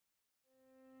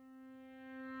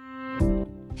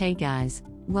Hey guys,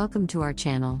 welcome to our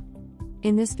channel.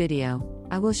 In this video,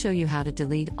 I will show you how to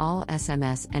delete all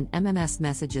SMS and MMS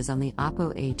messages on the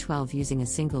Oppo A12 using a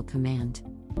single command.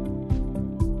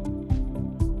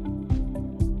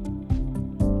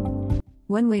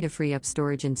 One way to free up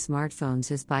storage in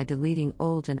smartphones is by deleting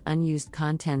old and unused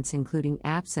contents, including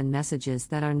apps and messages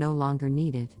that are no longer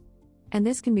needed. And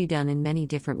this can be done in many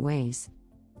different ways.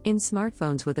 In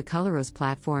smartphones with a colorOS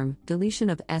platform,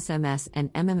 deletion of SMS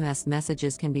and MMS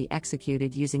messages can be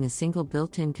executed using a single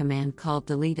built-in command called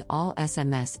delete all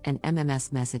SMS and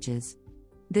MMS messages.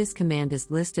 This command is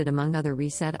listed among other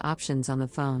reset options on the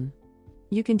phone.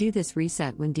 You can do this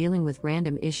reset when dealing with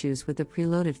random issues with the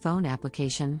preloaded phone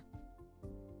application.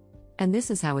 And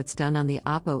this is how it's done on the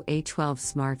Oppo A12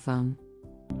 smartphone.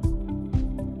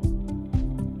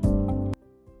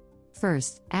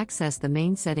 First, access the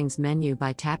main settings menu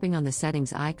by tapping on the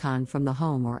settings icon from the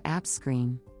home or apps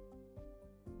screen.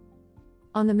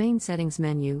 On the main settings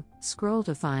menu, scroll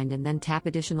to find and then tap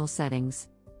additional settings.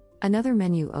 Another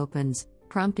menu opens,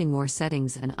 prompting more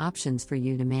settings and options for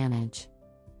you to manage.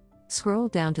 Scroll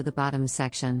down to the bottom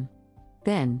section.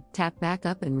 Then, tap back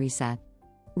up and reset.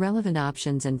 Relevant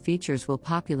options and features will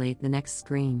populate the next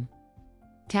screen.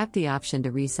 Tap the option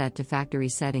to reset to factory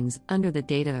settings under the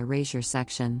data erasure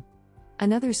section.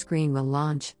 Another screen will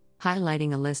launch,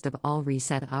 highlighting a list of all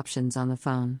reset options on the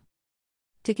phone.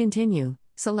 To continue,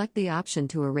 select the option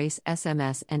to erase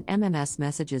SMS and MMS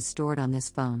messages stored on this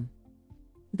phone.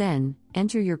 Then,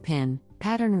 enter your PIN,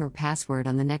 pattern or password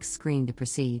on the next screen to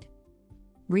proceed.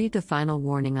 Read the final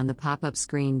warning on the pop-up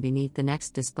screen beneath the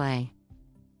next display.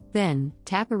 Then,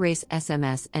 tap Erase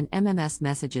SMS and MMS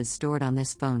messages stored on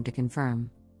this phone to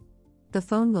confirm. The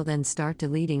phone will then start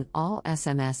deleting all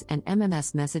SMS and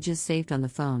MMS messages saved on the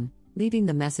phone, leaving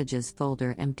the Messages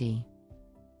folder empty.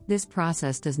 This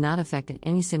process does not affect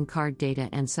any SIM card data,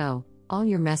 and so, all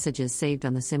your messages saved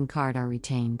on the SIM card are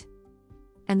retained.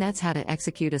 And that's how to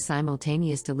execute a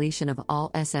simultaneous deletion of all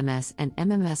SMS and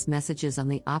MMS messages on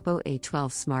the Oppo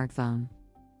A12 smartphone.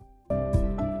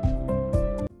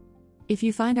 If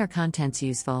you find our contents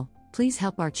useful, please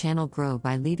help our channel grow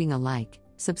by leaving a like,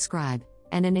 subscribe,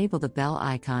 and enable the bell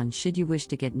icon should you wish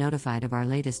to get notified of our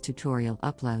latest tutorial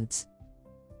uploads.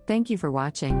 Thank you for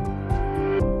watching.